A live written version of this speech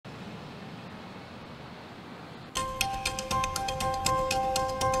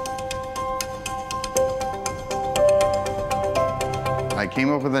came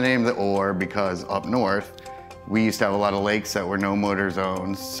up with the name The Oar because up north, we used to have a lot of lakes that were no motor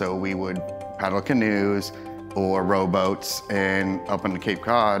zones, so we would paddle canoes or rowboats, and up on the Cape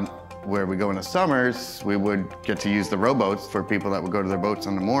Cod, where we go in the summers, we would get to use the rowboats for people that would go to their boats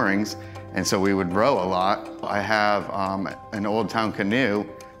on the moorings, and so we would row a lot. I have an Old Town canoe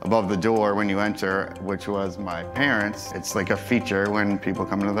above the door when you enter, which was my parents'. It's like a feature when people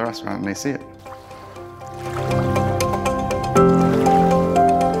come into the restaurant and they see it.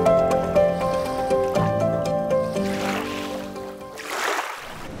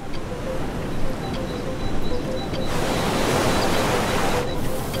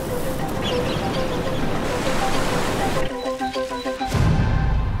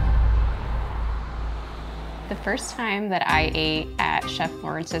 The first time that I ate at Chef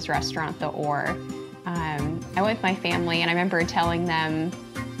Lawrance's restaurant, The Oar, I went with my family, and I remember telling them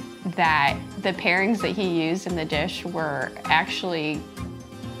that the pairings that he used in the dish were actually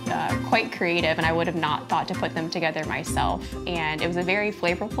quite creative, and I would have not thought to put them together myself. And it was a very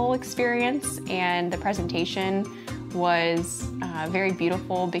flavorful experience, and the presentation was very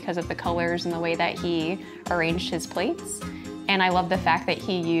beautiful because of the colors and the way that he arranged his plates. And I love the fact that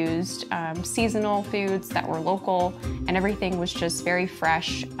he used seasonal foods that were local, and everything was just very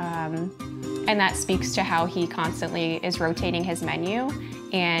fresh. And that speaks to how he constantly is rotating his menu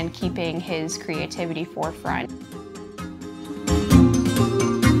and keeping his creativity forefront.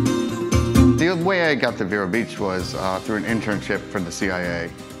 The way I got to Vero Beach was through an internship for the CIA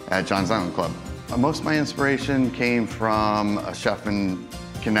at John's Island Club. Most of my inspiration came from a chef in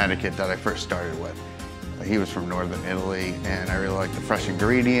Connecticut that I first started with. He was from northern Italy, and I really like the fresh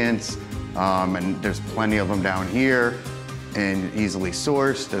ingredients, and there's plenty of them down here, and easily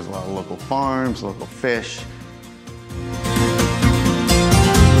sourced. There's a lot of local farms, local fish.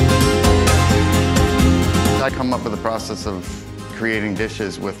 I come up with a process of creating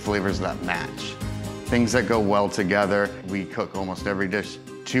dishes with flavors that match. Things that go well together. We cook almost every dish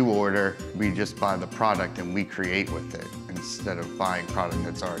to order. We just buy the product and we create with it instead of buying product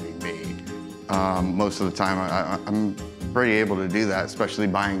that's already made. Most of the time, I'm pretty able to do that, especially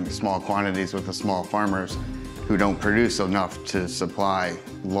buying small quantities with the small farmers who don't produce enough to supply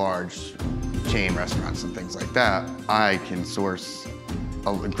large chain restaurants and things like that. I can source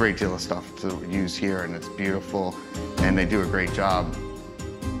a great deal of stuff to use here, and it's beautiful, and they do a great job.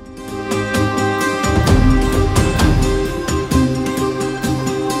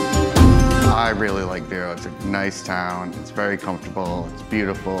 I really like Vero. It's a nice town. It's very comfortable. It's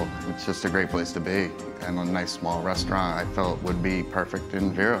beautiful. It's just a great place to be. And a nice small restaurant I felt would be perfect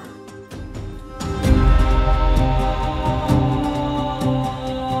in Vero.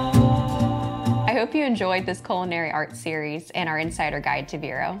 I hope you enjoyed this culinary art series and our insider guide to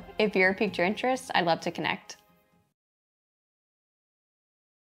Vero. If Vero piqued your interest, I'd love to connect.